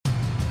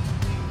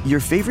Your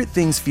favorite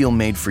things feel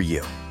made for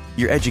you.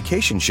 Your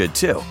education should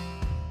too.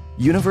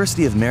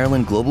 University of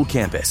Maryland Global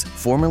Campus,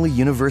 formerly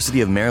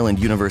University of Maryland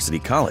University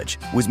College,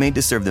 was made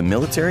to serve the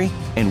military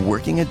and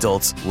working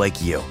adults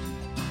like you.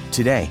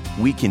 Today,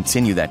 we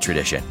continue that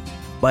tradition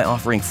by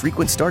offering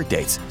frequent start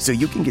dates so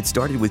you can get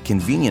started with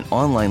convenient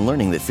online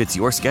learning that fits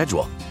your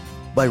schedule,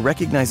 by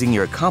recognizing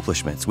your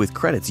accomplishments with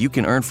credits you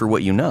can earn for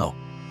what you know,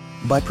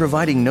 by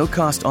providing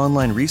no-cost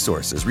online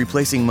resources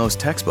replacing most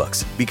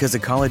textbooks because a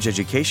college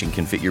education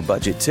can fit your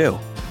budget too,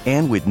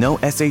 and with no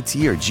SAT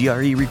or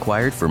GRE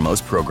required for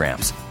most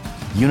programs.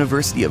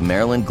 University of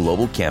Maryland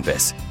Global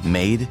Campus,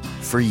 made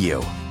for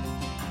you.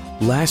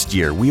 Last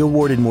year, we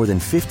awarded more than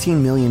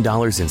 $15 million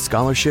in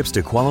scholarships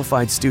to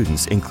qualified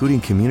students, including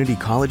community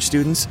college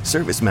students,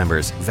 service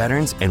members,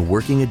 veterans, and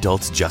working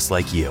adults just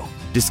like you.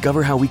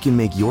 Discover how we can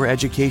make your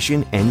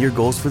education and your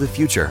goals for the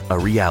future a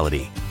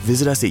reality.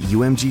 Visit us at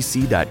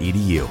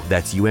umgc.edu.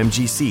 That's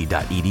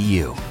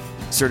umgc.edu.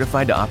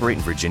 Certified to operate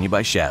in Virginia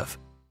by Chev.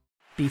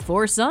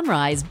 Before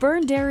sunrise,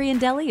 Byrne Dairy and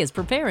Deli is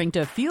preparing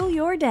to fuel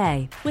your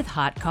day with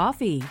hot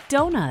coffee,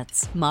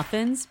 donuts,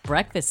 muffins,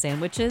 breakfast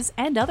sandwiches,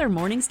 and other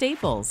morning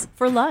staples.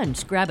 For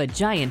lunch, grab a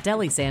giant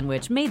deli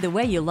sandwich made the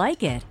way you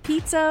like it,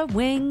 pizza,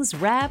 wings,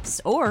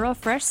 wraps, or a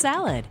fresh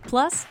salad,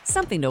 plus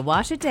something to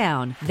wash it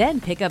down. Then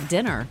pick up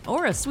dinner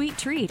or a sweet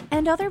treat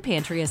and other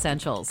pantry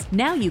essentials.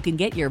 Now you can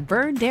get your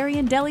Byrne Dairy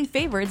and Deli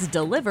favorites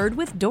delivered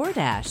with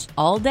DoorDash.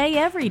 All day,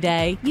 every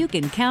day, you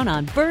can count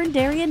on Byrne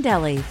Dairy and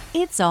Deli.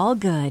 It's all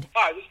good.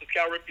 Hi, this is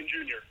Cal Ripken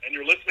Jr., and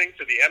you're listening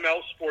to the ML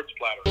Sports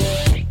Platter.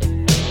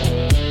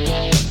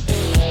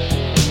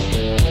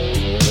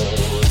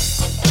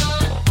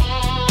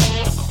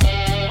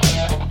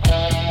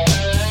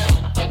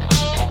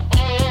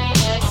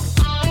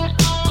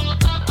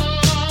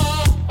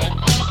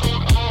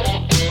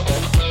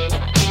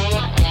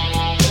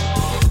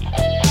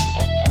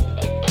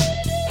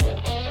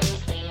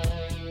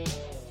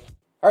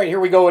 All right,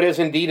 here we go. It is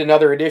indeed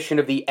another edition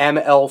of the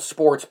ML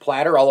Sports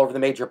Platter all over the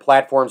major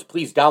platforms.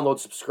 Please download,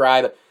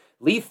 subscribe,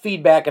 leave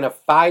feedback, and a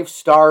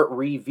 5-star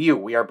review.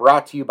 We are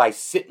brought to you by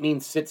Sit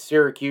Mean Sit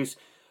Syracuse,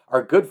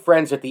 our good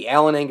friends at the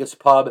Allen Angus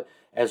Pub,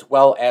 as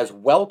well as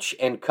Welch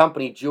and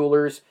Company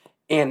Jewelers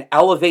and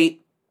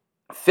Elevate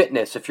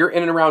Fitness. If you're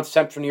in and around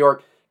Central New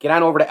York, get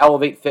on over to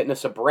Elevate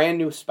Fitness, a brand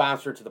new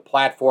sponsor to the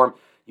platform.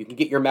 You can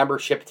get your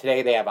membership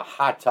today. They have a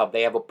hot tub.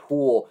 They have a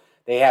pool.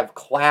 They have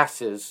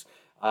classes.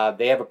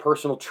 They have a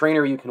personal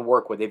trainer you can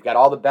work with. They've got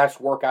all the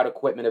best workout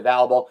equipment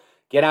available.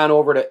 Get on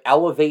over to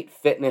Elevate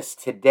Fitness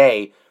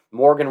today,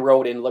 Morgan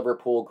Road in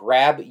Liverpool.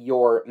 Grab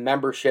your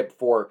membership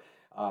for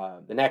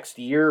the next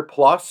year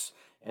plus.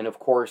 And, of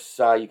course,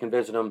 you can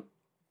visit them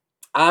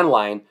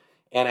online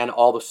and on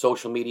all the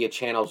social media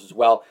channels as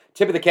well.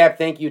 Tip of the cap,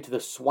 thank you to the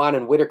Swan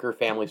and Whitaker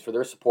families for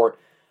their support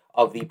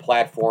of the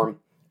platform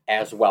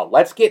as well.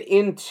 Let's get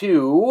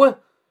into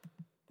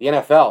the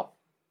NFL.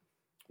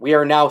 We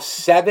are now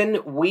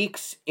 7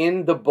 weeks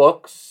in the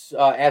books.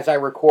 As I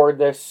record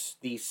this,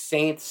 the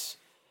Saints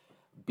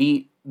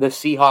beat the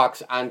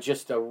Seahawks on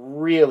just a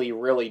really,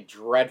 really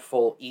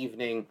dreadful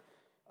evening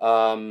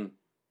for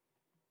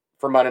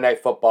Monday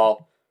Night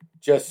Football.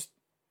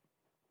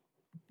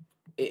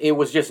 It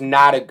was just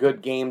not a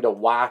good game to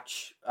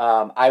watch.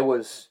 I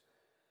was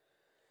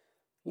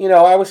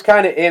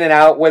kind of in and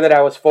out with it.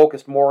 I was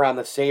focused more on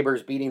the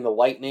Sabres beating the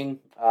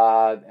Lightning,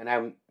 and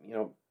I'm,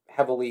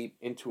 heavily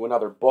into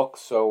another book,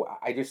 so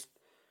I just,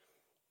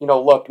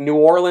 look, New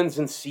Orleans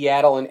and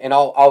Seattle, and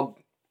I'm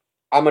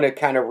going to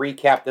kind of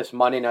recap this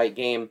Monday night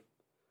game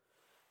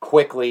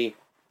quickly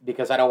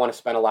because I don't want to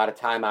spend a lot of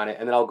time on it,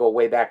 and then I'll go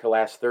way back to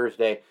last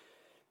Thursday.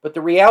 But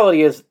the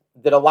reality is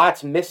that a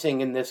lot's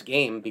missing in this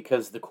game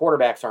because the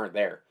quarterbacks aren't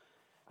there.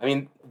 I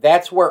mean,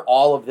 that's where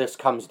all of this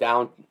comes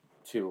down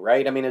to,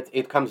 right? I mean,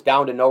 it comes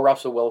down to no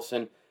Russell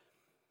Wilson,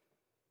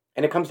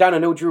 and it comes down to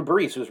no Drew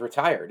Brees, who's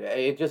retired.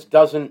 It just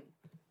doesn't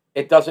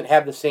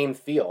have the same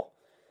feel.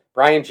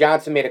 Brian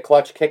Johnson made a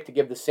clutch kick to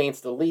give the Saints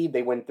the lead.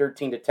 They win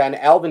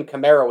 13-10. Alvin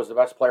Kamara was the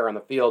best player on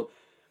the field.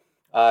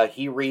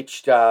 He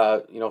reached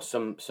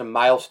some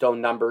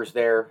milestone numbers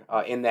there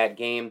in that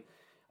game.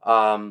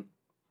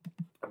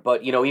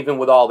 But even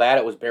with all that,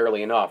 it was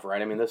barely enough,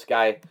 right? I mean, this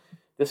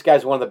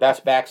guy's one of the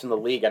best backs in the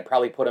league. I'd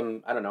probably put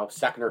him,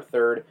 second or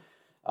third,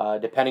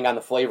 depending on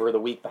the flavor of the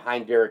week,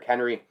 behind Derrick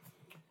Henry.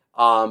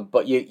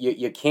 But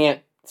you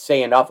can't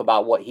say enough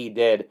about what he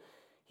did.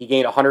 He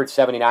gained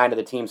 179 of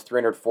the team's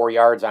 304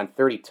 yards on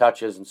 30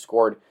 touches and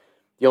scored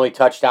the only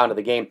touchdown of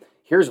the game.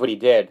 Here's what he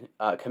did.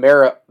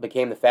 Kamara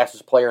became the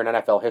fastest player in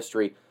NFL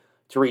history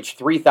to reach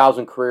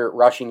 3,000 career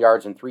rushing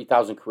yards and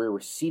 3,000 career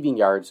receiving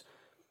yards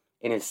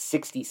in his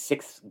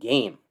 66th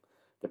game.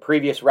 The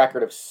previous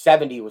record of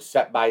 70 was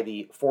set by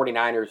the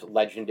 49ers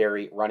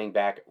legendary running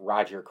back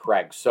Roger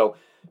Craig. So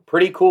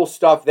pretty cool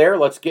stuff there.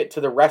 Let's get to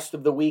the rest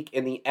of the week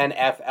in the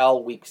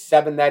NFL, Week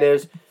 7 that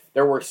is.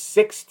 There were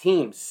 6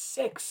 teams,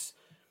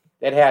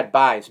 that had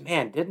buys.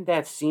 Man, didn't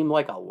that seem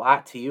like a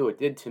lot to you? It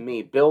did to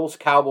me. Bills,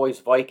 Cowboys,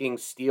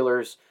 Vikings,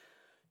 Steelers,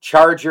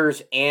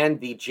 Chargers,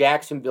 and the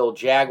Jacksonville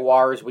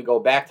Jaguars. We go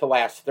back to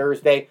last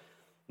Thursday.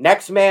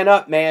 Next man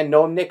up, man.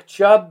 No Nick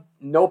Chubb,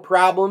 no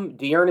problem.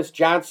 Dearness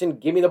Johnson,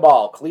 give me the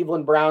ball.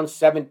 Cleveland Browns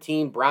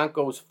 17,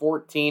 Broncos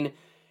 14.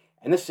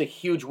 And this is a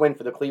huge win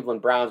for the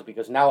Cleveland Browns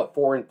because now at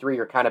 4-3,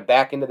 you're kind of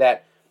back into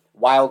that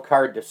wild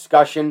card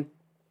discussion.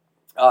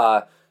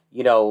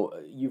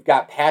 You've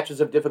got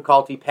patches of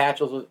difficulty,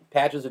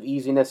 patches of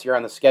easiness here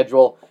on the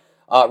schedule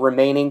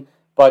remaining.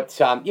 But,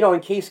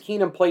 in Case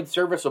Keenum played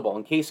serviceable,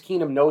 in Case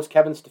Keenum knows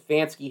Kevin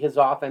Stefanski, his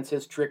offense,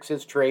 his tricks,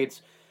 his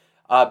trades,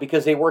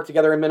 because they worked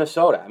together in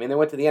Minnesota. I mean, they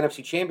went to the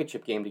NFC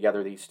Championship game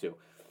together, these two.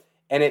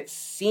 And it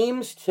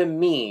seems to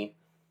me,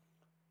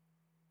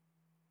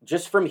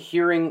 just from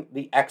hearing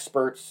the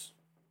experts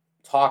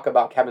talk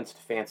about Kevin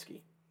Stefanski,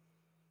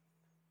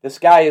 this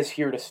guy is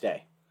here to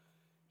stay.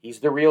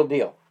 He's the real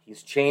deal.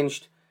 He's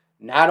changed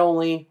not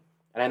only,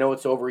 and I know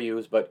it's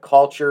overused, but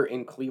culture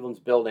in Cleveland's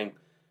building,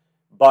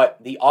 but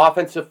the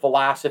offensive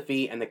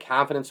philosophy and the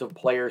confidence of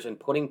players and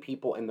putting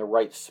people in the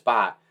right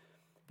spot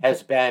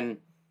has been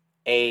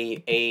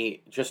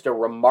just a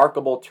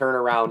remarkable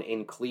turnaround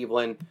in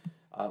Cleveland.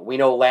 We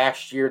know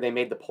last year they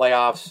made the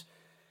playoffs,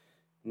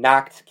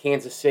 knocked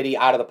Kansas City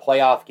out of the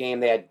playoff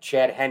game. They had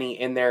Chad Henne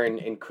in there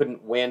and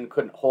couldn't win,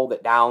 couldn't hold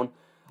it down.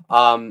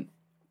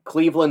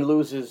 Cleveland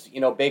loses,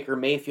 Baker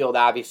Mayfield,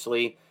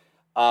 obviously.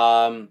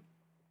 Going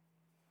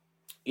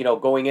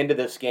into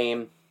this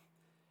game,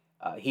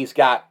 he's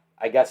got,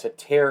 I guess, a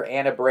tear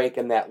and a break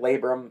in that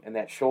labrum, in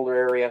that shoulder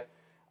area.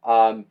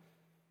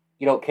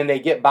 Can they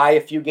get by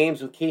a few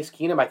games with Case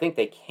Keenum? I think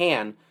they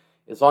can,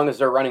 as long as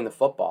they're running the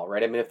football,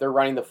 right? I mean, if they're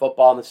running the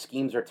football and the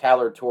schemes are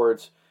tailored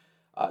towards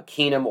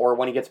Keenum or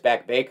when he gets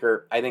back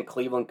Baker, I think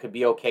Cleveland could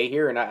be okay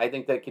here, and I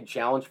think they could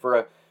challenge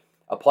for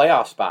a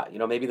playoff spot,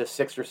 maybe the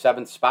 6th or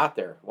 7th spot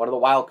there, one of the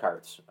wild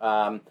cards.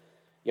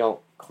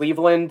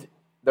 Cleveland,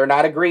 they're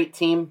not a great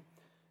team.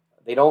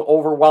 They don't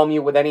overwhelm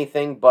you with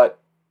anything, but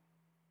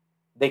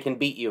they can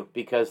beat you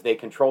because they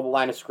control the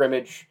line of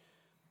scrimmage.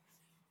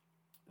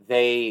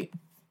 They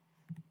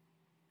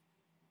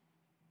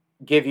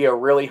give you a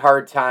really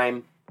hard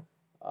time,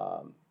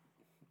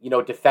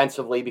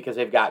 defensively because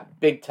they've got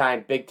big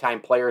time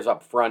players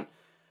up front,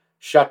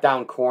 shut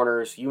down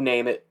corners, you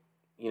name it.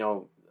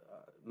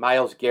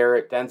 Myles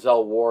Garrett,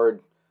 Denzel Ward,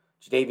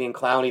 Jadeveon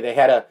Clowney. They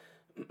had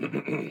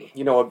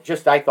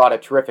I thought a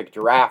terrific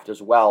draft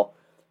as well.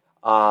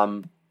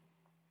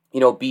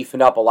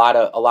 Beefing up a lot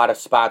of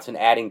spots and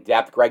adding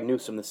depth. Greg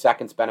Newsome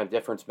II's been a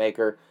difference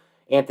maker.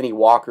 Anthony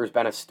Walker's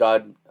been a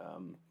stud.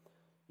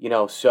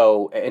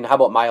 And how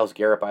about Myles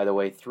Garrett, by the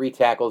way? 3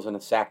 tackles and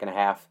a sack and a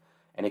half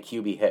and a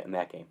QB hit in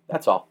that game.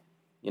 That's all.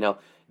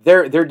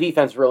 Their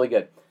defense is really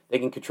good. They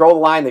can control the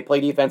line, they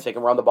play defense, they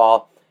can run the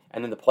ball,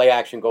 and then the play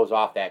action goes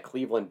off that.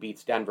 Cleveland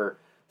beats Denver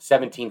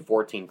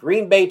 17-14.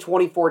 Green Bay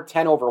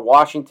 24-10 over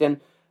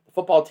Washington. The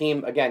football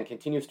team, again,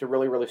 continues to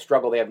really, really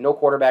struggle. They have no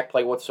quarterback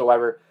play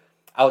whatsoever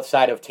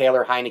outside of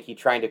Taylor Heineke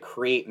trying to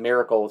create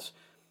miracles.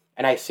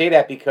 And I say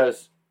that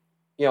because,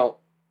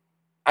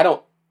 I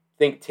don't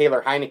think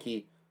Taylor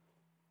Heineke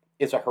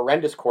is a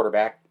horrendous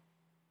quarterback.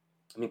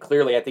 I mean,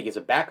 clearly I think he's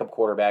a backup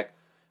quarterback,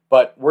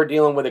 but we're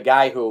dealing with a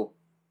guy who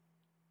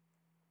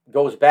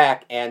goes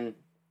back and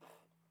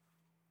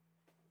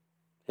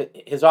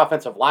his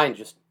offensive line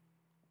just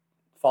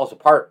falls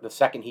apart the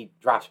second he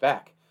drops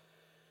back.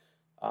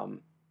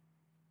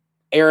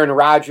 Aaron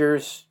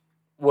Rodgers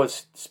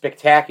was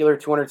spectacular,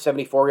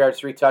 274 yards,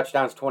 3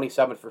 touchdowns,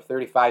 27 for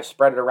 35,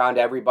 spread it around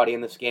to everybody in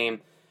this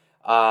game.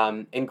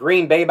 In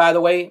Green Bay, by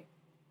the way,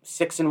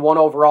 6-1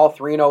 overall,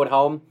 3-0 at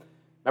home.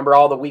 Remember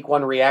all the week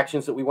 1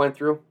 reactions that we went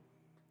through?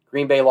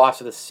 Green Bay lost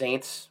to the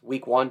Saints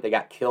week 1. They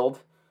got killed.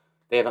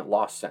 They haven't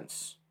lost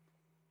since.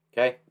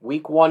 Okay?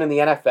 Week 1 in the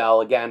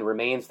NFL, again,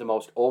 remains the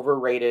most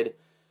overrated,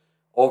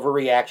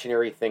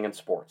 overreactionary thing in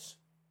sports.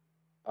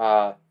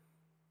 And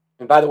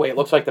by the way, it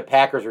looks like the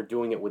Packers are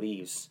doing it with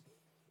ease.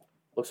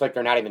 Looks like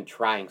they're not even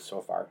trying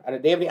so far. I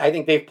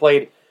think they've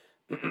played,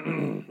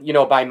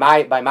 by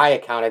my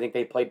account, I think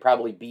they've played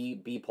probably B+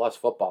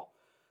 football.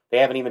 They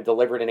haven't even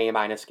delivered an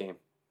A- game.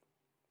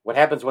 What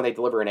happens when they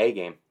deliver an A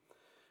game?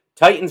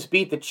 Titans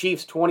beat the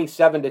Chiefs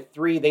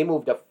 27-3. They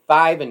moved to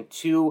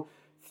 5-2,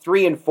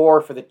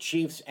 3-4 for the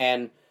Chiefs.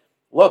 And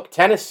look,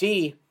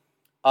 Tennessee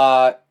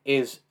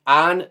is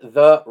on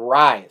the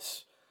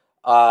rise.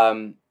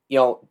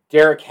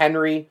 Derrick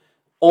Henry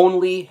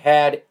only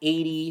had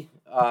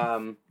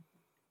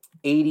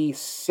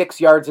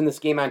 86 yards in this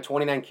game on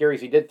 29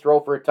 carries. He did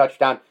throw for a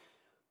touchdown.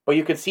 But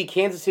you could see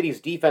Kansas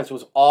City's defense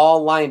was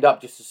all lined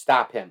up just to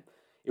stop him.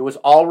 It was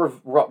all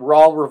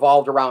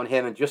revolved around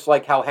him. And just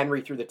like how Henry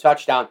threw the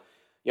touchdown,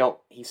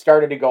 he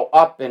started to go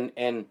up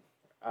and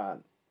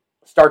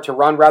start to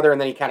run rather,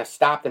 and then he kind of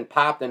stopped and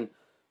popped and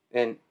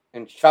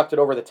chucked it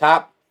over the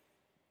top.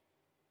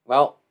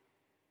 Well,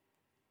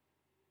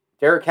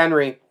 Derrick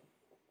Henry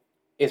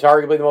is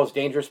arguably the most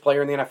dangerous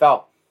player in the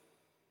NFL.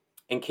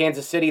 And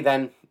Kansas City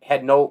then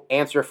had no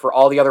answer for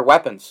all the other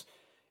weapons.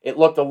 It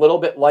looked a little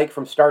bit like,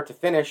 from start to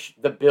finish,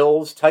 the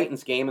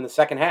Bills-Titans game in the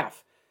second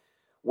half,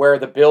 where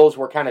the Bills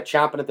were kind of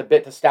chomping at the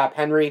bit to stop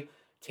Henry.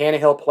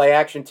 Tannehill play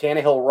action,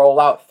 Tannehill roll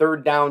out,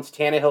 third downs,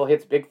 Tannehill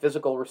hits big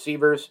physical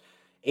receivers,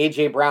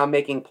 A.J. Brown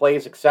making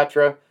plays,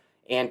 etc.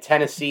 And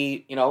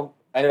Tennessee,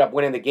 ended up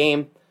winning the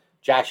game.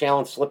 Josh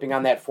Allen slipping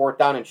on that fourth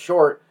down and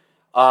short.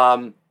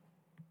 But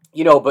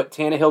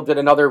Tannehill did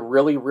another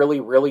really, really,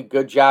 really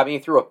good job. He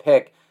threw a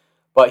pick,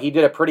 but he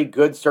did a pretty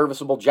good,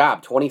 serviceable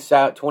job.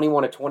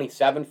 21 to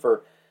 27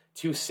 for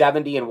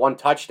 270 and one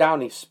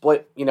touchdown. He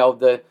split,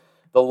 the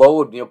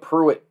load.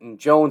 Pruitt and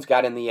Jones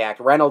got in the act.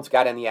 Reynolds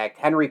got in the act.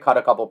 Henry caught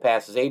a couple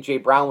passes. A.J.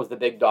 Brown was the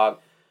big dog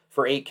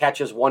for 8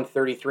 catches,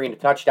 133 and a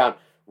touchdown.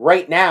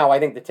 Right now, I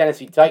think the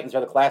Tennessee Titans are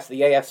the class of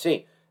the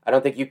AFC. I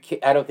don't think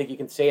you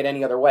can say it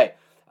any other way.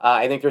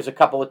 I think there's a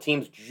couple of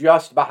teams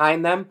just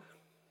behind them,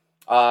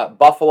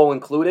 Buffalo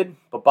included,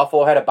 but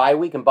Buffalo had a bye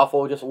week and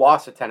Buffalo just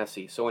lost to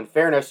Tennessee. So in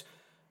fairness,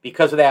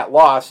 because of that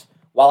loss,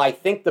 while I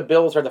think the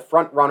Bills are the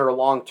front runner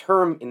long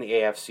term in the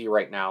AFC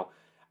right now,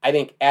 I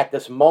think at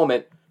this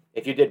moment,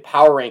 if you did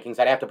power rankings,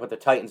 I'd have to put the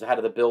Titans ahead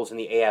of the Bills in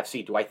the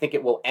AFC. Do I think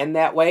it will end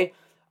that way?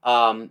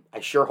 I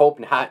sure hope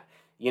not.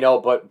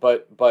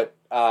 But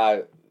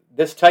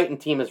this Titan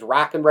team is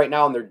rocking right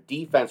now, and their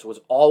defense was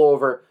all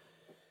over,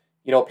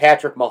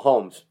 Patrick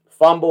Mahomes.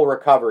 Fumble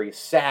recovery,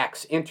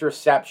 sacks,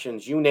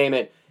 interceptions, you name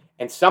it.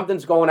 And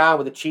something's going on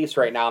with the Chiefs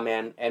right now,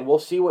 man. And we'll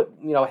see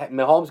what,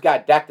 Mahomes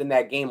got decked in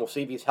that game. We'll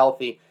see if he's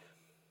healthy,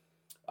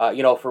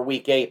 for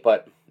week 8.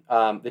 But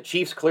the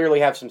Chiefs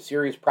clearly have some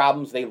serious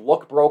problems. They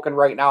look broken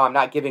right now. I'm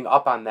not giving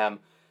up on them.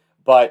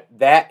 But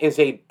that is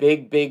a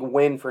big, big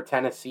win for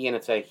Tennessee, and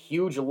it's a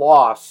huge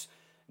loss,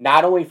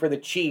 not only for the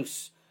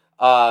Chiefs,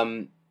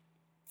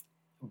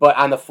 but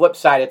on the flip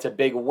side, it's a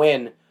big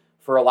win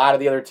for a lot of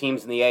the other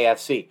teams in the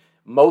AFC.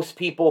 Most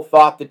people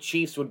thought the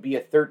Chiefs would be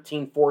a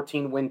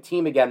 13-14 win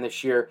team again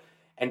this year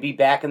and be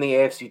back in the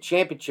AFC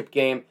Championship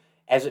game.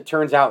 As it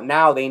turns out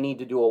now, they need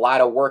to do a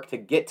lot of work to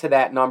get to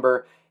that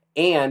number,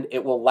 and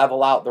it will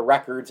level out the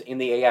records in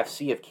the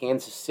AFC if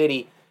Kansas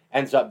City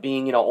ends up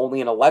being,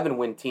 only an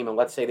 11-win team, and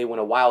let's say they win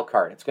a wild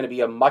card. It's going to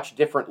be a much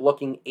different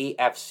looking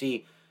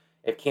AFC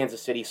if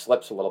Kansas City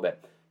slips a little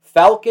bit.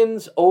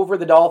 Falcons over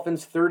the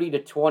Dolphins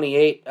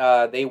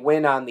 30-28. They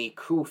win on the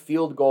coup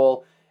field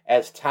goal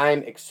as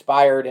time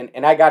expired.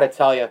 And I got to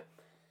tell you,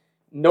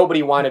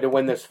 nobody wanted to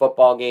win this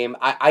football game.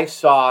 I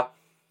saw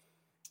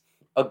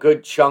a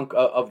good chunk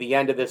of the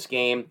end of this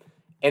game,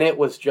 and it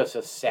was just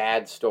a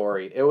sad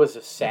story. It was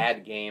a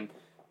sad game.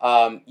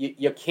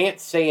 You can't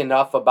say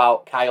enough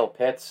about Kyle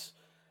Pitts.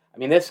 I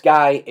mean, this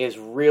guy is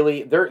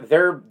really,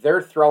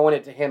 they're throwing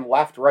it to him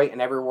left, right,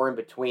 and everywhere in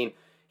between.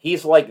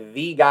 He's like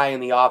the guy in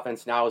the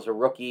offense now as a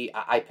rookie.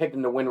 I picked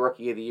him to win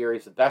Rookie of the Year.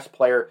 He's the best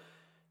player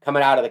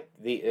coming out of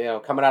the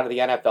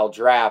NFL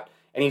draft,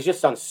 and he's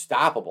just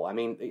unstoppable. I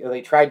mean,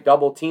 they tried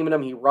double teaming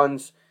him. He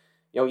runs,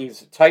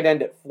 he's a tight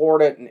end at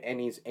Florida, and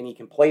he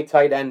can play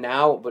tight end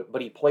now, but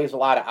he plays a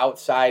lot of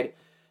outside,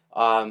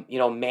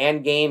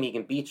 man game. He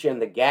can beat you in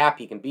the gap.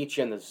 He can beat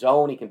you in the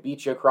zone. He can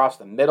beat you across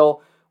the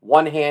middle,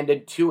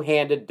 one-handed,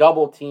 two-handed,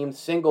 double team,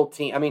 single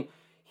team. I mean,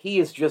 he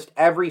is just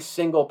every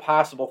single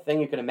possible thing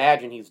you can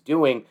imagine he's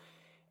doing.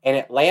 And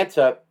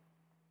Atlanta,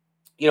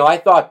 I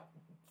thought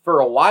for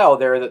a while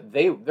there that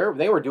they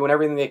were doing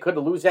everything they could to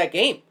lose that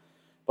game.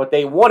 But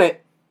they won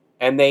it,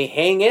 and they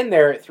hang in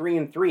there at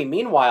 3-3.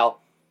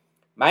 Meanwhile,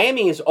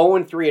 Miami is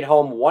 0-3 at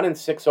home,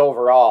 1-6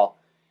 overall.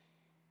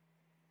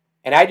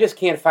 And I just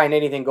can't find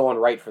anything going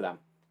right for them.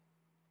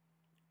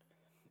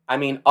 I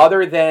mean,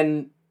 other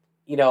than,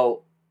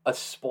 a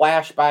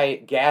splash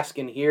by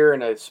Gaskin here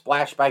and a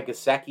splash by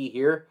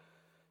Gesicki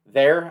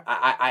there,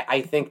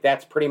 I think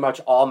that's pretty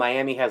much all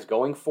Miami has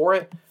going for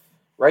it,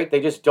 right? They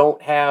just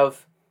don't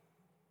have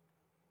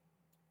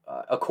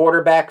a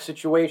quarterback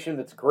situation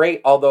that's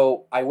great,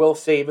 although I will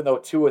say, even though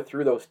Tua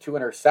threw those 2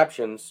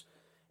 interceptions,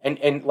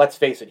 and let's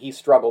face it, he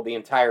struggled the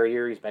entire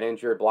year, he's been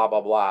injured, blah,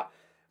 blah, blah,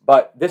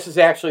 but this is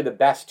actually the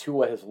best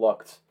Tua has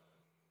looked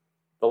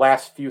the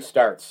last few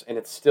starts, and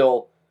it's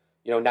still,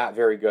 not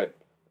very good.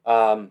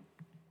 But,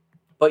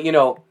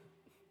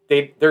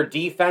 their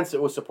defense,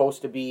 it was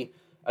supposed to be,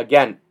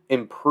 again,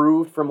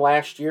 improved from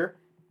last year.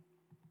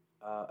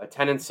 A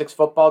 10-6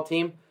 football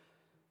team.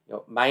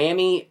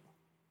 Miami,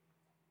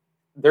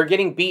 they're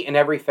getting beat in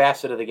every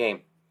facet of the game.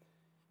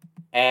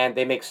 And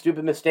they make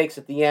stupid mistakes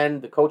at the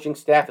end. The coaching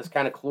staff is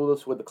kind of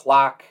clueless with the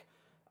clock.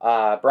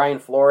 Brian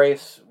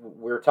Flores,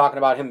 we were talking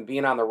about him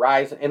being on the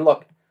rise. And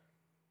look,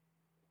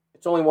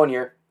 it's only 1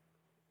 year.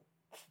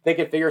 They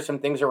could figure some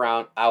things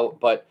out,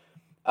 but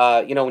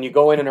when you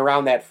go in and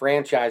around that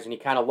franchise and you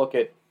kind of look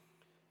at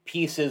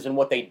pieces and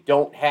what they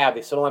don't have,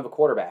 they still don't have a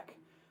quarterback.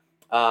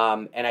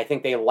 And I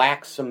think they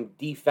lack some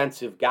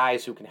defensive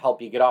guys who can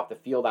help you get off the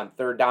field on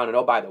third down. And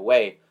oh, by the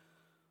way,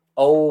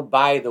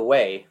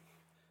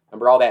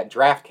 remember all that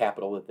draft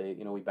capital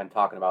that we've been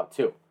talking about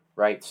too,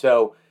 right?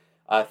 So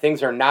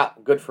things are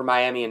not good for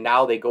Miami, and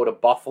now they go to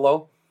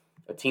Buffalo,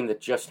 a team that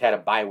just had a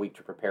bye week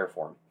to prepare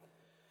for them.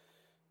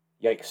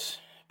 Yikes.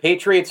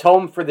 Patriots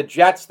home for the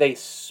Jets. They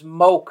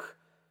smoke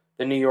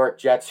the New York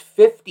Jets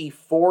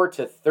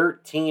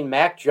 54-13.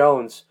 Mac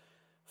Jones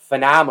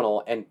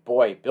phenomenal. And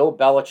boy, Bill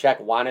Belichick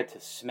wanted to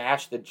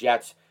smash the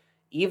Jets.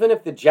 Even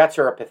if the Jets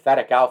are a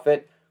pathetic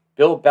outfit,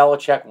 Bill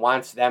Belichick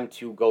wants them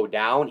to go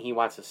down. He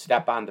wants to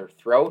step on their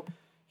throat.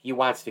 He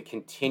wants to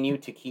continue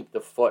to keep the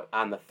foot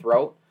on the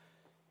throat.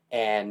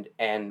 And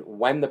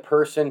when the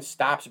person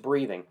stops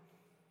breathing,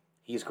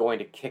 he's going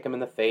to kick them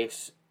in the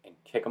face and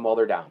kick them while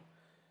they're down.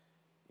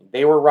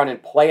 They were running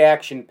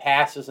play-action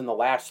passes in the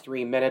last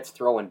 3 minutes,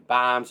 throwing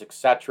bombs,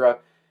 etc.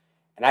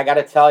 And I got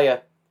to tell you,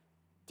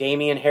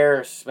 Damian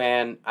Harris,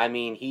 man, I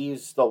mean,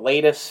 he's the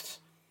latest,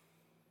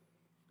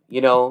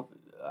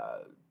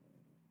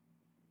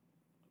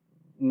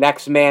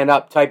 next man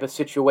up type of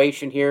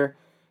situation here.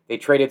 They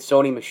traded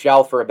Sony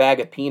Michel for a bag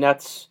of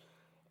peanuts,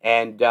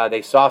 and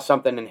they saw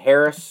something in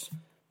Harris.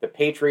 The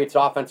Patriots'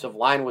 offensive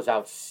line was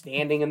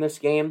outstanding in this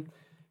game.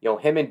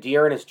 Him and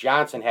Dearness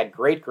Johnson had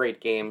great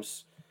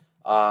games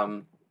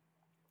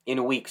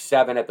in Week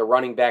 7 at the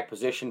running back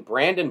position.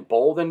 Brandon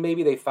Bolden,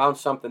 maybe they found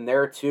something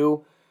there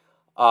too.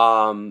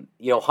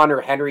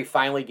 Hunter Henry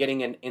finally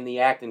getting in the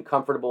act and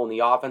comfortable in the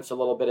offense a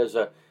little bit as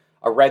a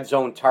red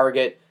zone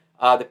target.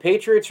 The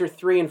Patriots are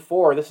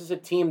 3-4. This is a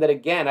team that,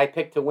 again, I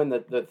picked to win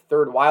the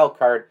third wild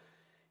card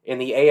in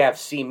the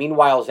AFC.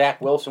 Meanwhile, Zach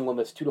Wilson will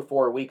miss 2 to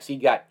 4 weeks. He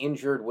got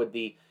injured with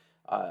the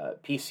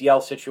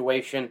PCL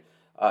situation.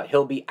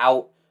 He'll be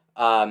out.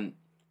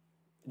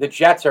 The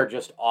Jets are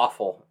just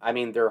awful. I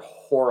mean, they're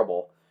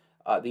horrible.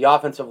 The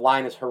offensive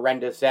line is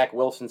horrendous. Zach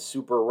Wilson's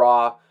super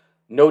raw.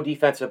 No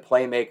defensive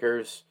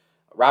playmakers.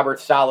 Robert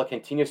Saleh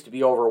continues to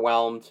be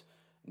overwhelmed.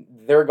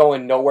 They're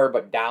going nowhere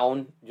but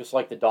down, just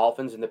like the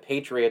Dolphins. And the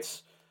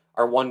Patriots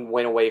are one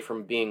win away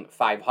from being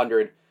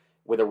 500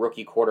 with a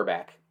rookie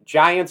quarterback.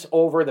 Giants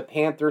over the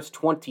Panthers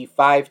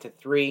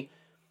 25-3.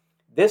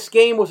 This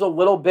game was a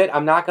little bit,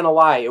 I'm not going to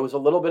lie, it was a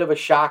little bit of a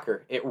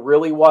shocker. It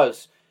really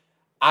was.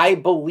 I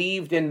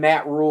believed in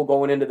Matt Rule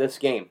going into this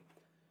game.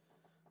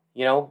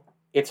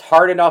 It's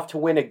hard enough to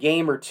win a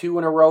game or 2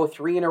 in a row,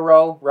 3 in a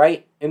row,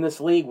 right, in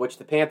this league, which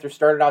the Panthers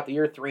started out the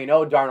year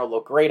 3-0. Darnold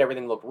looked great.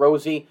 Everything looked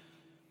rosy.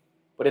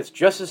 But it's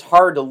just as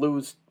hard to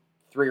lose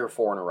 3 or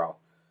 4 in a row.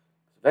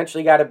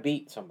 Eventually you got to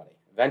beat somebody.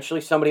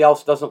 Eventually somebody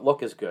else doesn't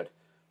look as good.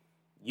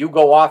 You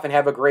go off and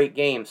have a great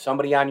game.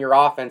 Somebody on your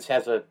offense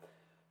has a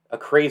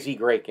crazy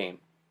great game.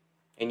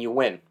 And you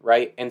win,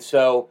 right? And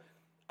so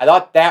I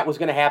thought that was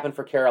going to happen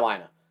for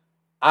Carolina.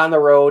 On the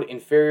road,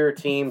 inferior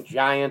team,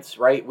 Giants,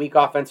 right? Weak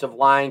offensive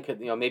line, could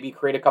maybe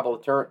create a couple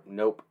of turns.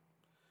 Nope.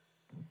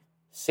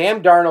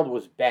 Sam Darnold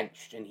was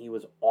benched, and he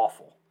was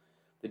awful.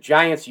 The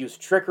Giants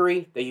used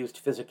trickery. They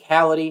used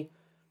physicality.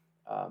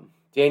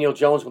 Daniel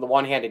Jones with a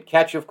one-handed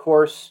catch, of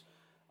course.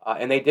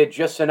 And they did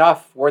just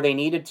enough where they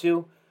needed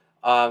to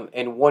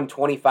and won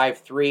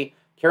 25-3.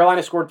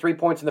 Carolina scored 3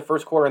 points in the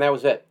first quarter, and that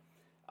was it.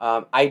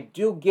 I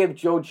do give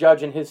Joe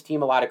Judge and his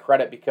team a lot of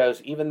credit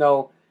because even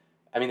though,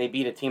 they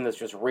beat a team that's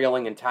just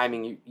reeling and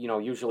timing,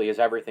 usually is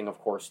everything, of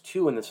course,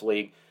 too, in this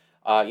league,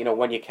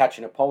 when you catch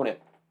an opponent.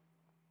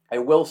 I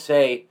will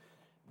say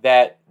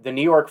that the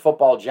New York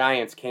Football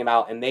Giants came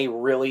out and they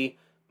really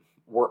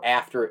were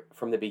after it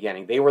from the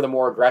beginning. They were the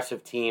more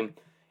aggressive team,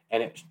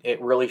 and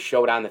it really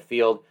showed on the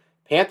field.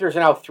 Panthers are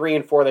now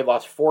 3-4. They've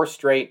lost 4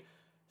 straight.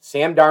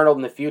 Sam Darnold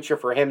in the future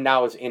for him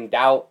now is in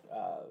doubt.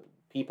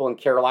 People in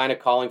Carolina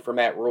calling for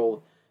Matt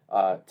Rule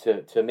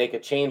to make a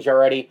change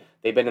already.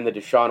 They've been in the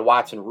Deshaun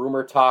Watson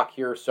rumor talk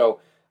here. So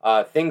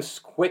things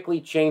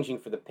quickly changing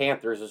for the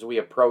Panthers as we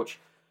approach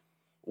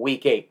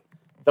Week 8.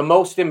 The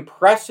most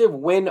impressive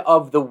win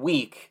of the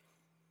week,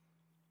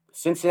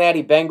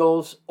 Cincinnati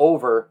Bengals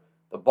over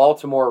the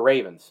Baltimore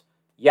Ravens.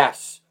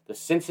 Yes, the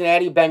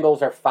Cincinnati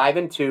Bengals are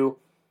 5-2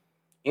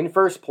 in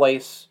first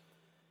place.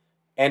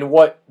 And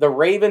what the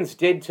Ravens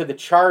did to the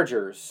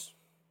Chargers,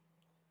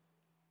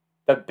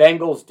 the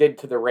Bengals did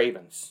to the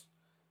Ravens.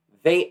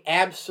 They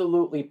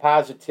absolutely,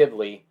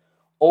 positively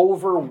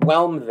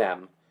overwhelmed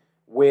them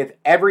with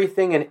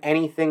everything and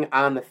anything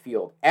on the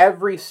field.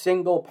 Every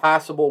single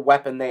possible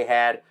weapon they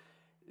had,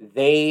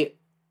 they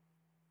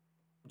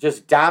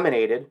just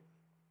dominated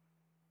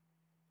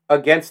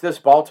against this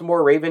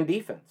Baltimore Raven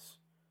defense.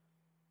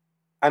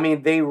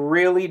 They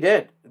really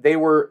did. They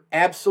were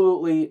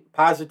absolutely,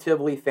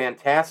 positively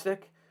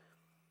fantastic.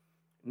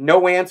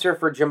 No answer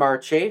for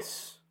Jamar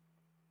Chase.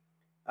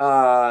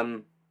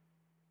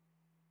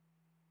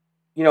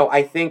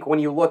 I think when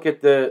you look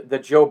at the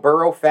Joe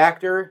Burrow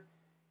factor,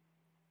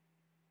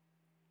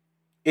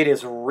 it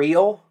is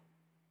real.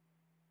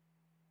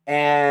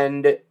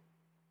 And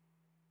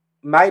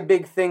my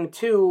big thing,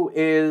 too,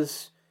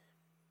 is,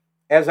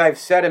 as I've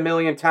said a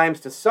million times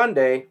to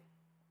Sunday,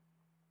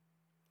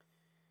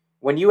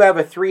 when you have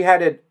a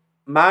 3-headed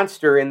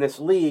monster in this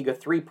league, a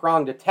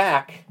 3-pronged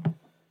attack,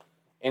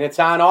 and it's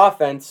on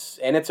offense,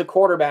 and it's a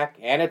quarterback,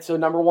 and it's a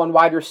number 1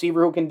 wide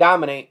receiver who can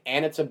dominate,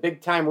 and it's a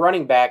big-time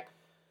running back,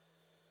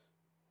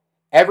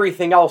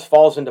 everything else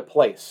falls into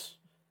place.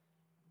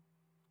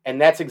 And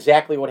that's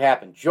exactly what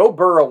happened. Joe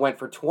Burrow went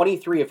for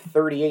 23 of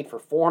 38 for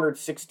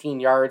 416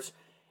 yards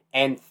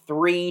and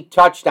 3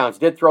 touchdowns.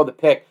 Did throw the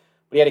pick,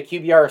 but he had a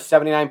QBR of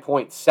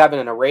 79.7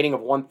 and a rating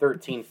of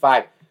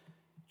 113.5.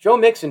 Joe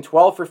Mixon,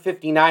 12 for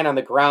 59 on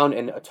the ground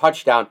and a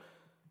touchdown.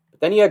 But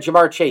then you had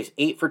Jamar Chase,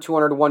 8 for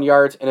 201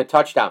 yards and a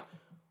touchdown.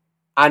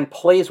 On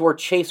plays where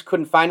Chase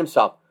couldn't find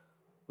himself.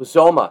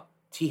 Uzoma,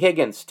 T.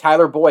 Higgins,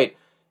 Tyler Boyd.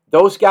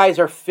 Those guys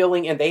are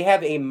filling in. They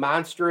have a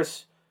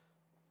monstrous,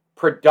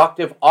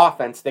 productive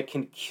offense that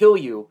can kill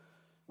you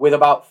with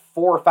about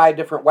 4 or 5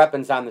 different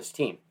weapons on this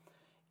team.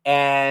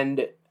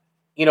 And,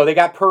 they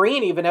got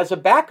Perrine even as a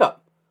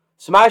backup.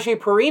 Samaje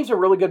Perine's a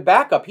really good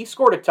backup. He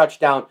scored a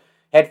touchdown,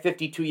 had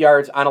 52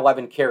 yards on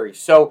 11 carries.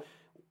 So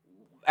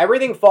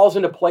everything falls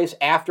into place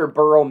after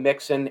Burrow,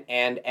 Mixon,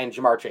 and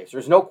Jamar Chase.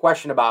 There's no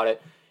question about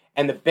it.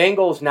 And the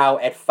Bengals now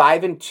at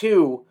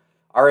 5-2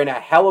 are in a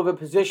hell of a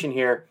position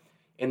here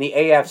in the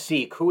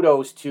AFC.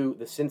 Kudos to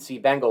the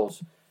Cincy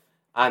Bengals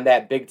on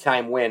that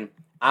big-time win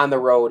on the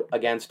road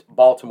against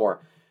Baltimore.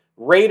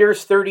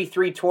 Raiders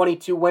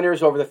 33-22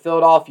 winners over the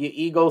Philadelphia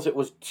Eagles. It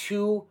was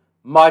too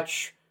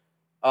much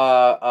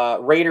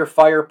Raider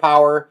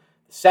firepower.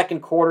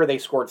 Second quarter, they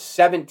scored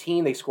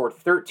 17. They scored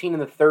 13 in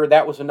the third.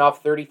 That was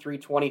enough,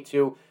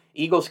 33-22.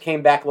 Eagles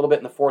came back a little bit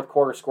in the fourth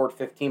quarter, scored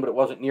 15, but it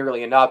wasn't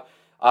nearly enough.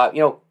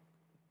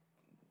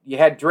 You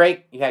had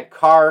Drake, you had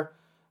Carr.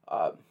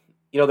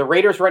 The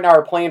Raiders right now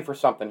are playing for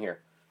something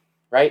here,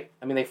 right?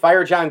 I mean, they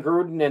fired John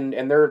Gruden,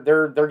 and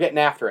they're getting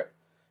after it,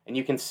 and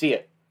you can see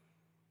it.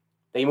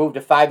 They moved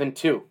to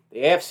 5-2.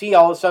 The AFC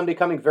all of a sudden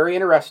becoming very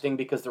interesting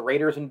because the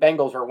Raiders and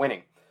Bengals are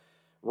winning.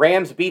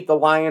 Rams beat the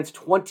Lions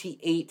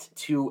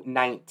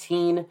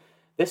 28-19.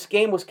 This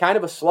game was kind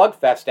of a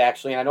slugfest,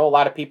 actually, and I know a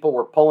lot of people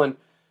were pulling,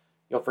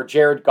 for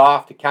Jared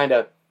Goff to kind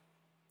of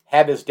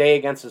have his day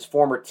against his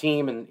former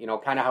team and,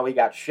 kind of how he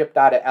got shipped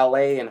out of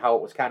L.A. and how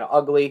it was kind of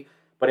ugly.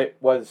 But it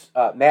was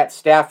Matt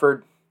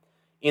Stafford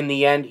in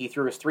the end. He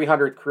threw his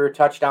 300th career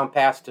touchdown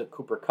pass to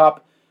Cooper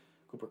Kupp.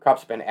 Cooper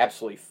Kupp's been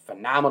absolutely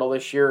phenomenal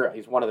this year.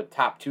 He's one of the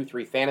top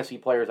 2-3 fantasy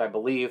players, I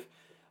believe,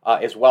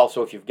 as well.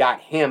 So if you've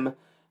got him,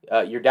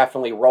 you're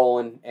definitely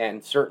rolling.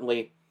 And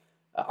certainly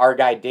our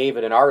guy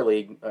David in our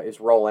league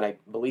is rolling. I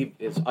believe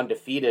is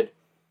undefeated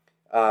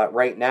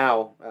right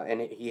now,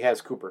 and he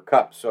has Cooper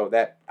Kupp. So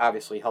that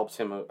obviously helps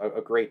him a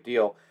great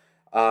deal.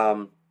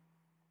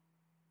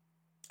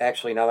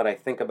 Actually, now that I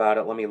think about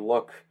it, let me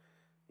look.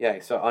 Yeah,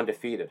 he's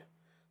undefeated.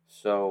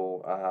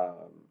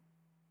 So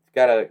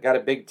got a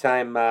big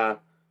time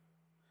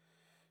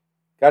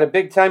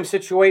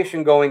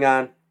situation going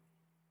on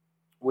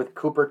with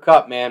Cooper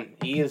Kupp, man.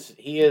 He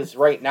is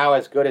right now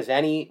as good as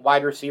any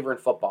wide receiver in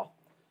football.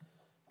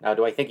 Now,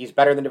 do I think he's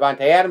better than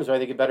Devontae Adams? Do I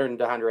think he's better than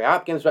DeAndre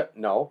Hopkins?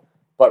 No.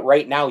 But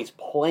right now he's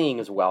playing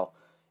as well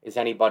as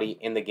anybody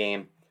in the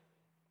game.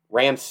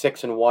 Rams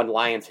 6-1.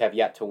 Lions have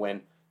yet to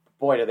win.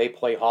 Boy, do they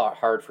play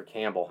hard for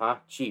Campbell, huh?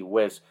 Gee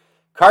whiz.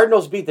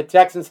 Cardinals beat the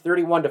Texans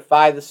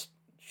 31-5. This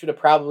should have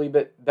probably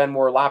been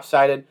more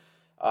lopsided.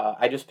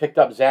 I just picked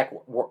up Zach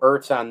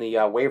Ertz on the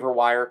waiver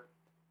wire.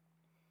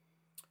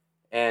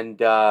 And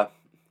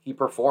he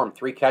performed.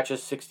 3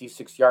 catches,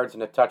 66 yards,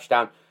 and a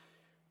touchdown.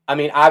 I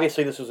mean,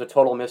 obviously this was a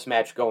total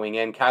mismatch going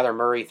in. Kyler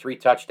Murray, 3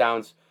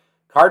 touchdowns.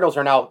 Cardinals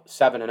are now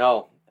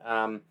 7-0.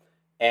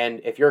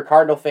 And if you're a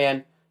Cardinal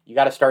fan, you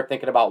got to start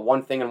thinking about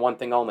one thing and one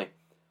thing only.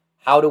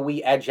 How do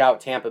we edge out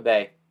Tampa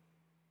Bay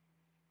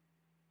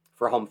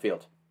for home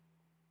field?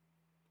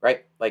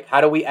 Right? Like,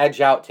 how do we edge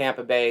out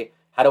Tampa Bay?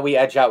 How do we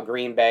edge out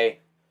Green Bay?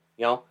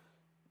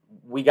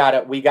 We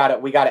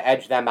gotta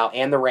edge them out,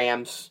 and the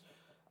Rams.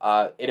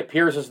 It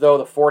appears as though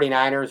the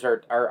 49ers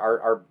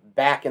are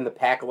back in the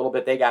pack a little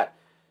bit. They got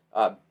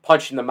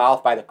punched in the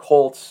mouth by the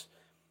Colts.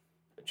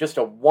 Just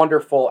a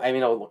wonderful.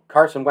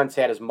 Carson Wentz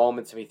had his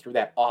moments, and he threw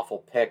that awful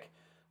pick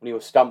when he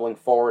was stumbling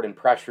forward and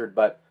pressured.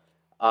 But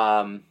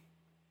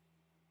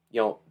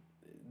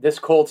this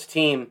Colts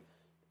team,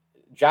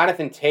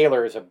 Jonathan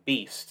Taylor is a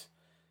beast,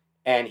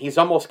 and he's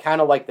almost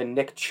kind of like the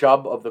Nick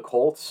Chubb of the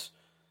Colts.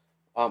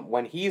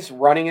 When he's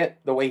running it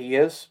the way he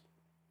is,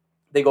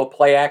 they go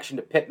play action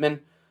to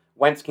Pittman.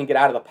 Wentz can get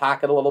out of the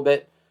pocket a little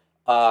bit.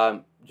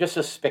 Just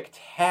a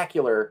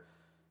spectacular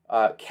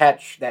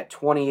catch, that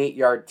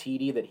 28-yard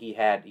TD that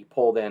he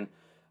pulled in.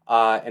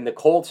 And the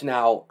Colts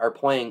now are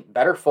playing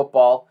better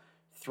football,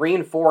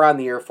 3-4 on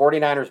the year.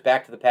 49ers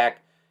back to the pack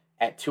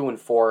at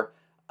 2-4.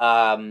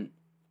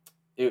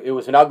 It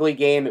was an ugly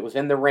game. It was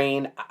in the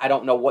rain. I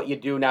don't know what you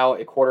do now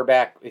at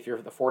quarterback if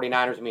you're the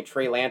 49ers. I mean,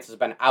 Trey Lance has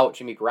been out.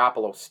 Jimmy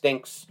Garoppolo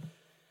stinks.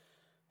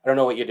 I don't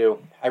know what you do.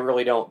 I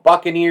really don't.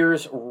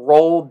 Buccaneers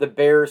rolled the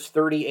Bears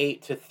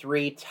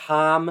 38-3.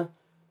 Tom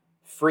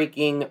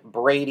freaking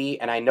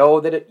Brady. And I know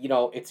that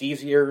it's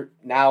easier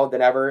now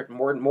than ever,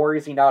 more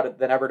easy now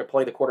than ever to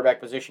play the quarterback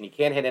position. He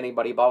can't hit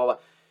anybody, blah, blah, blah.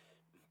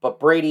 But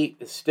Brady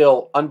is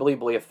still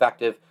unbelievably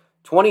effective.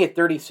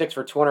 20-36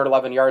 for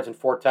 211 yards and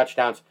 4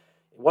 touchdowns.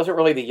 It wasn't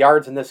really the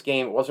yards in this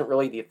game. It wasn't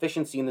really the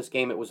efficiency in this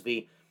game. It was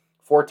the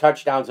 4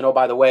 touchdowns. And oh,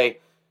 by the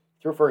way,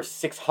 threw for his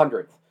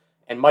 600th.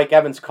 And Mike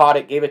Evans caught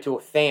it, gave it to a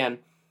fan,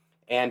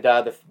 and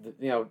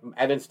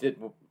Evans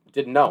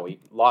didn't know. He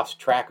lost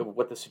track of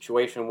what the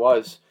situation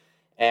was,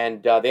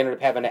 and they ended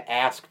up having to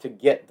ask to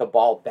get the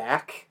ball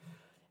back.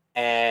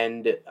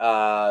 And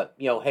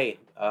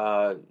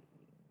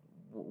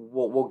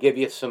we'll give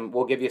you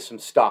some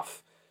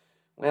stuff.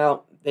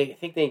 Well, I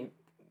think they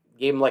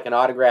gave him like an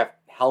autographed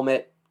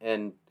helmet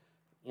and,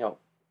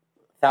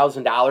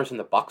 $1,000 in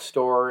the Buck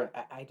store.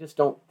 I just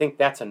don't think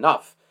that's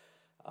enough.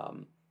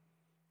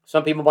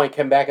 Some people might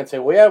come back and say,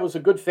 well, yeah, it was a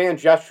good fan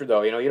gesture,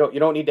 though. You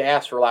don't need to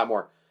ask for a lot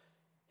more.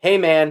 Hey,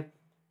 man,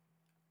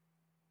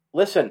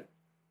 listen.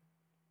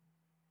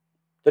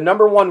 The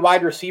number one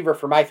wide receiver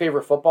for my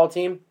favorite football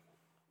team,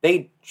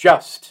 he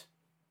just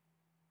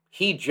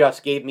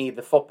gave me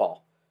the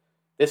football.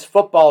 This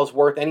football is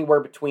worth anywhere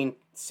between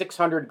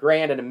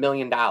 $600,000 and $1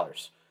 million.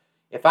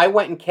 If I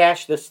went and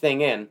cashed this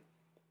thing in,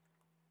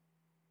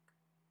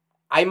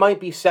 I might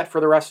be set for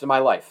the rest of my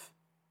life.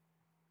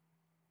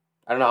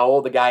 I don't know how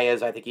old the guy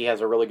is. I think he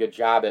has a really good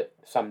job at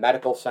some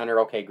medical center.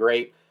 Okay,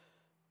 great.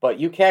 But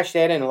you cash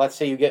that in, and let's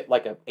say you get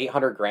like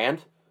 $800,000.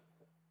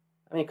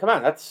 I mean, come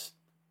on, that's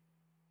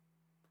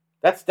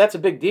a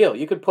big deal.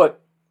 You could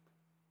put,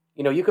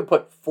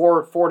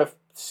 $400 to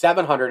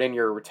 $700 in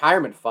your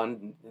retirement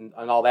fund and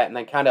all that, and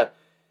then kind of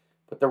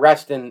put the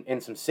rest in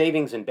some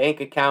savings and bank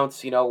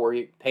accounts, where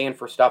you're paying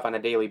for stuff on a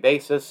daily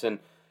basis, and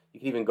you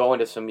can even go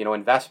into some,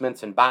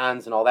 investments and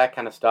bonds and all that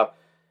kind of stuff,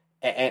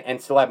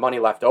 and still have money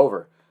left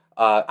over.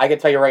 I can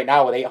tell you right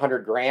now, with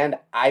 $800,000,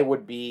 I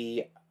would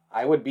be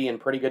in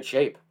pretty good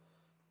shape.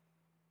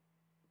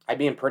 I'd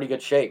be in pretty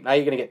good shape. Now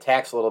you're going to get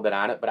taxed a little bit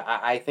on it, but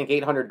I think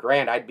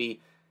 $800,000, I'd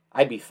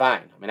be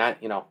fine. I mean,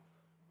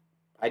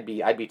 I'd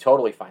be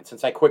totally fine.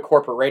 Since I quit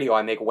corporate radio,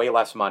 I make way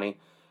less money,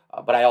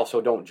 but I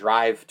also don't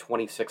drive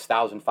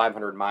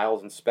 26,500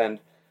 miles and spend,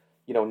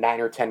 $9,000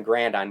 or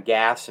 $10,000 on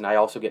gas, and I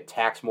also get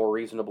taxed more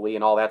reasonably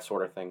and all that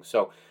sort of thing.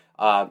 So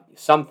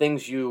some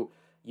things you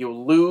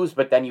lose,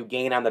 but then you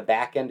gain on the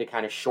back end to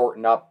kind of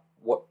shorten up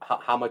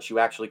how much you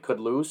actually could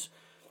lose.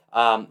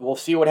 We'll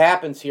see what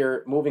happens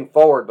here moving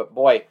forward, but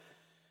boy,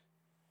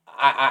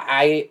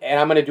 I'm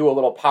going to do a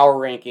little power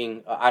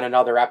ranking on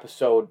another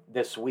episode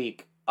this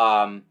week.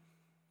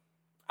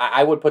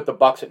 I would put the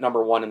Bucs at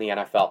number 1 in the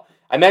NFL.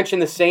 I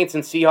mentioned the Saints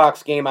and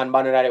Seahawks game on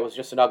Monday night. It was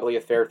just an ugly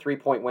affair.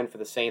 3-point win for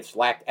the Saints.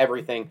 Lacked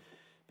everything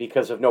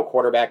because of no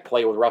quarterback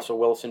play with Russell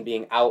Wilson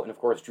being out. And, of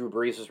course, Drew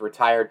Brees is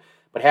retired.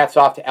 But hats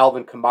off to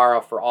Alvin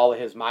Kamara for all of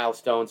his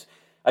milestones.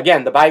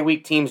 Again, the bye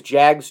week teams,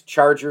 Jags,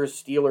 Chargers,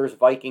 Steelers,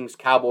 Vikings,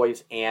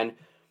 Cowboys, and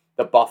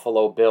the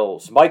Buffalo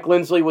Bills. Mike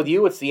Lindsley with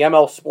you. It's the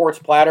ML Sports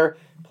Platter.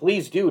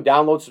 Please do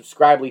download,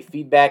 subscribe, leave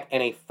feedback,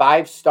 and a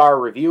 5-star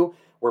review.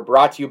 We're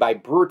brought to you by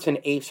Brewerton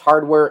Ace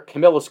Hardware,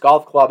 Camillus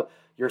Golf Club,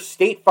 your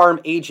State Farm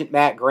agent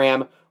Matt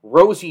Graham,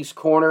 Rosie's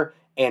Corner,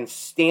 and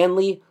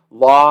Stanley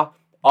Law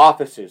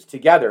Offices.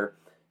 Together,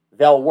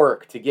 they'll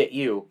work to get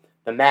you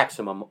the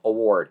maximum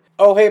award.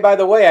 Oh, hey, by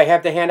the way, I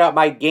have to hand out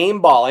my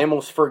game ball. I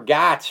almost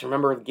forgot.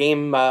 Remember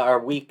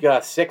week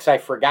 6, I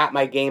forgot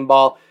my game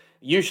ball.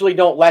 Usually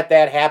don't let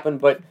that happen,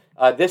 but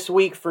this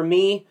week for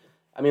me,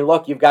 I mean,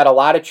 look, you've got a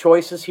lot of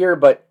choices here,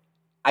 but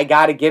I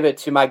got to give it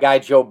to my guy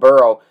Joe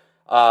Burrow.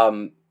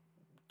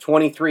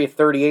 23 of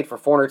 38 for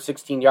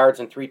 416 yards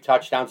and 3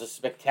 touchdowns. A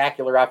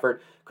spectacular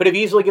effort. Could have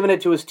easily given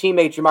it to his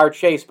teammate Jamar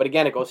Chase, but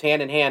again, it goes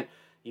hand in hand.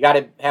 You got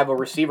to have a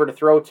receiver to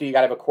throw to. You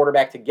got to have a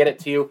quarterback to get it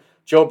to you.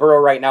 Joe Burrow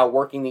right now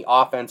working the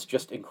offense,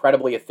 just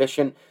incredibly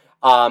efficient.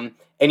 And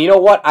you know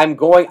what? I'm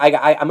going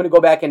to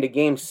go back into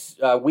games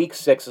week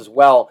 6 as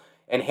well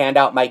and hand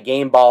out my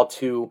game ball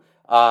to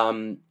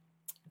who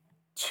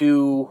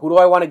do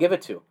I want to give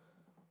it to?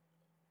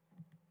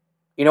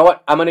 You know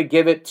what? I'm going to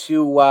give it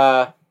to,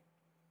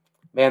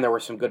 man, there were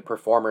some good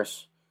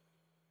performers.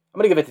 I'm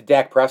going to give it to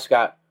Dak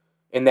Prescott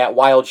in that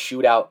wild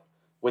shootout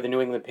with the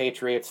New England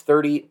Patriots.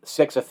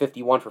 36 of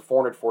 51 for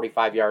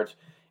 445 yards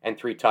and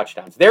 3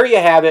 touchdowns. There you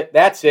have it.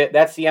 That's it.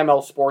 That's the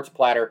ML Sports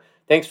Platter.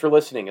 Thanks for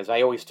listening. As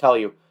I always tell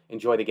you,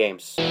 enjoy the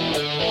games.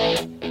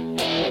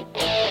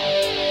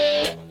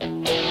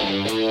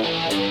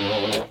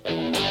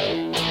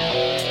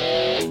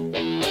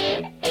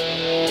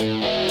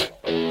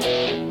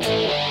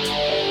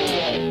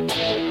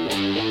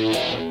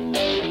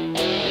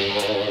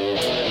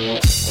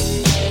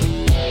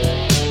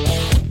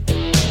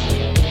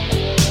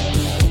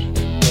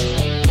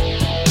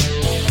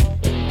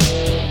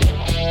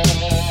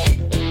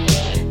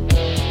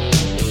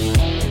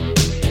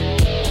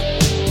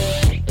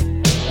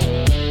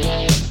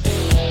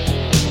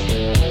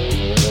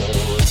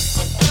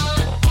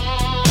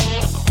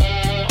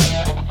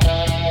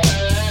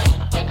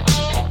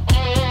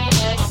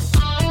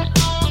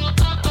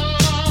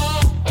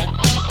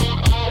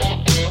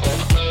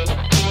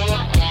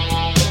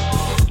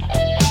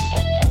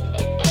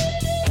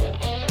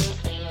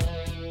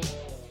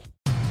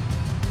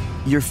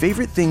 Your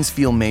favorite things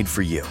feel made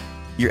for you.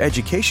 Your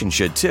education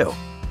should too.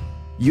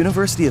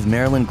 University of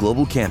Maryland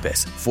Global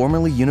Campus,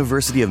 formerly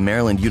University of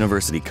Maryland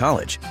University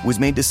College, was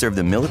made to serve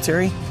the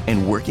military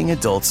and working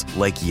adults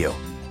like you.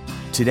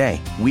 Today,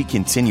 we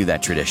continue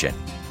that tradition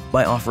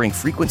by offering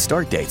frequent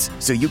start dates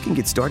so you can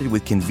get started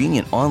with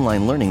convenient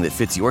online learning that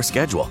fits your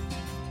schedule,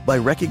 by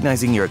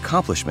recognizing your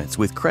accomplishments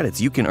with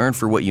credits you can earn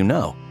for what you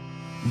know,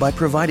 By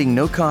providing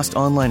no-cost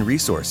online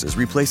resources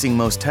replacing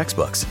most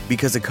textbooks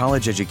because a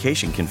college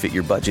education can fit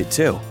your budget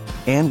too.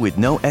 And with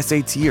no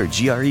SAT or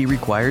GRE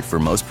required for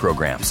most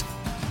programs.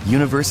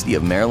 University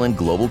of Maryland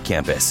Global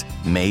Campus,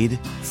 made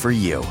for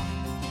you.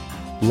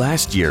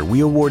 Last year, we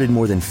awarded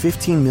more than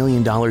 $15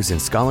 million in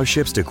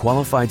scholarships to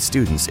qualified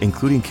students,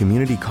 including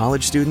community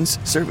college students,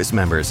 service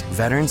members,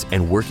 veterans,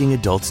 and working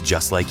adults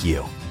just like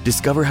you.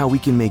 Discover how we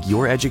can make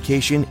your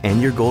education and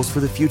your goals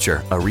for the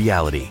future a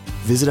reality.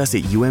 Visit us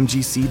at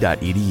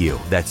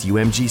umgc.edu. That's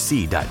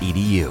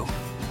umgc.edu.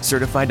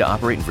 Certified to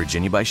operate in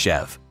Virginia by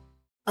Chev.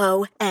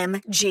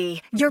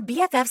 OMG. Your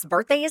BFF's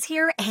birthday is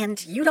here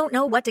and you don't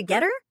know what to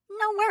get her?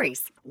 No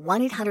worries.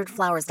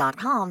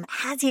 1-800-Flowers.com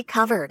has you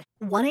covered.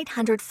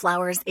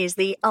 1-800-Flowers is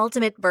the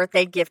ultimate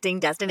birthday gifting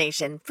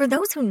destination. For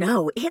those who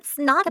know, it's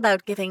not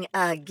about giving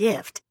a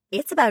gift.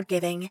 It's about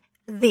giving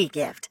the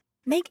gift.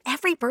 Make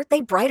every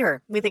birthday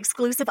brighter with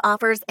exclusive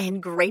offers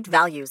and great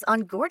values on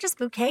gorgeous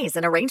bouquets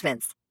and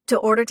arrangements. To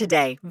order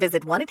today,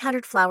 visit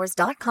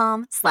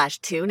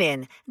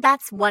 1-800-Flowers.com/tune-in.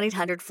 That's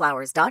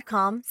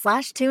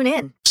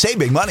 1-800-Flowers.com/tune-in.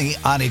 Saving money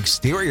on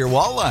exterior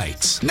wall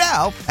lights.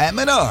 Now at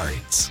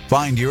Menards.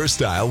 Find your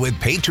style with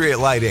Patriot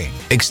Lighting.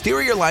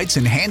 Exterior lights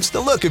enhance the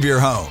look of your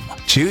home.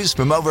 Choose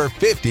from over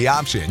 50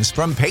 options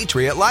from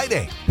Patriot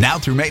Lighting. Now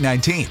through May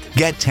 19th,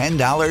 get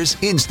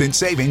 $10 instant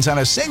savings on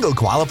a single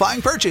qualifying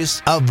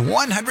purchase of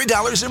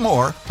 $100 or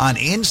more on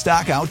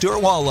in-stock outdoor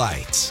wall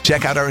lights.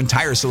 Check out our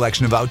entire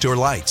selection of outdoor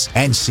lights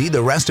and see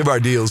the rest of our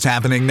deals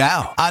happening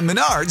now on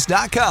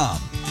Menards.com.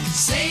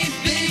 Save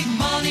big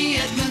money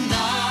at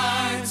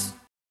Menards.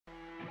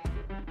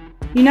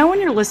 You know when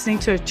you're listening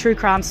to a true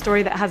crime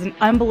story that has an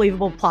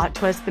unbelievable plot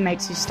twist that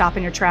makes you stop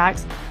in your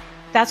tracks?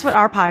 That's what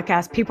our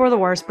podcast, People Are the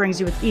Worst, brings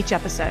you with each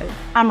episode.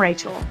 I'm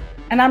Rachel.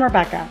 And I'm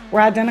Rebecca. We're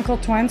identical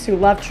twins who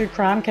love true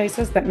crime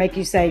cases that make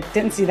you say,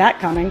 didn't see that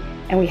coming,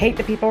 and we hate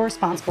the people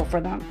responsible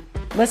for them.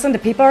 Listen to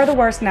People Are the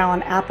Worst now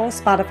on Apple,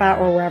 Spotify,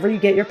 or wherever you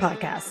get your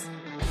podcasts.